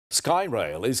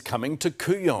Skyrail is coming to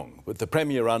Kooyong, with the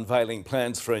Premier unveiling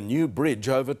plans for a new bridge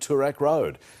over Toorak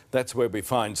Road. That's where we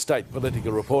find state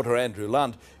political reporter Andrew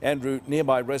Lund. Andrew,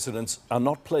 nearby residents are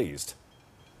not pleased.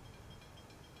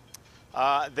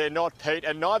 They're not, Pete,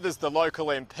 and neither's the local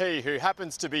MP, who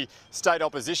happens to be state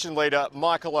opposition leader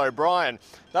Michael O'Brien.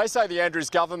 They say the Andrews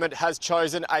government has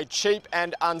chosen a cheap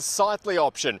and unsightly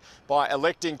option by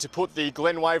electing to put the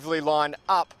Glen Waverley line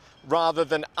up rather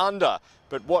than under.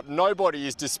 But what nobody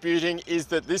is disputing is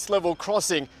that this level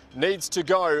crossing needs to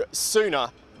go sooner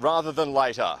rather than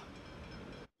later.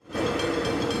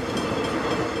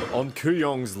 On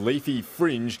Kooyong's leafy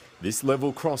fringe, this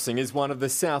level crossing is one of the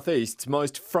southeast's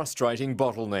most frustrating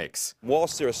bottlenecks.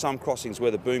 Whilst there are some crossings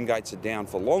where the boom gates are down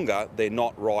for longer, they're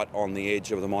not right on the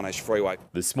edge of the Monash Freeway.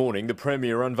 This morning, the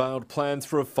Premier unveiled plans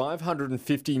for a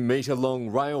 550-metre long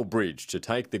rail bridge to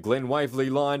take the Glen Waverley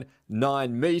line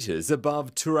 9 metres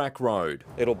above Toorak Road.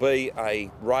 It'll be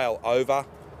a rail over,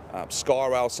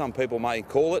 Skyrail some people may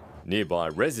call it. Nearby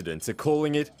residents are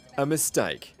calling it a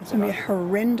mistake. It's going to be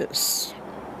horrendous.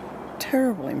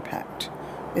 Terrible impact.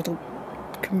 It'll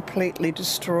completely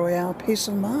destroy our peace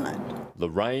of mind.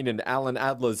 Lorraine and Alan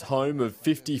Adler's home of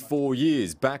 54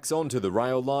 years backs onto the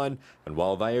rail line, and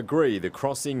while they agree the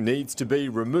crossing needs to be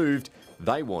removed,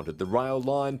 they wanted the rail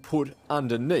line put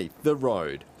underneath the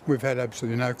road. We've had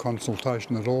absolutely no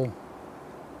consultation at all.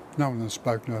 No one has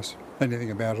spoken to us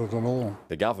anything about it at all.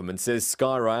 The government says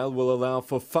Skyrail will allow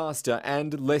for faster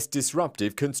and less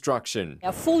disruptive construction.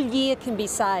 A full year can be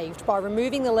saved by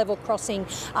removing the level crossing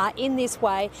in this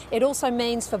way. It also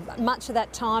means for much of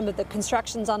that time that the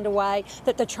construction's underway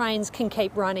that the trains can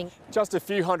keep running. Just a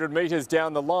few hundred metres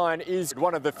down the line is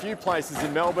one of the few places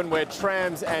in Melbourne where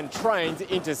trams and trains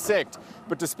intersect.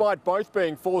 But despite both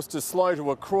being forced to slow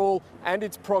to a crawl and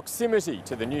its proximity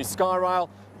to the new Skyrail,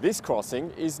 this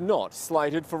crossing is not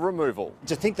slated for removal.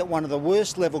 To think that one of the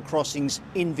worst level crossings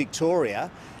in Victoria,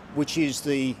 which is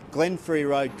the Glenferrie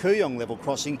Road Kooyong level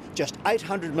crossing, just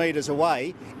 800 metres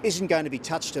away, isn't going to be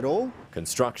touched at all.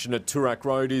 Construction at Toorak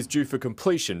Road is due for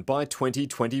completion by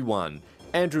 2021.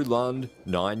 Andrew Lund,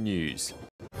 9 News.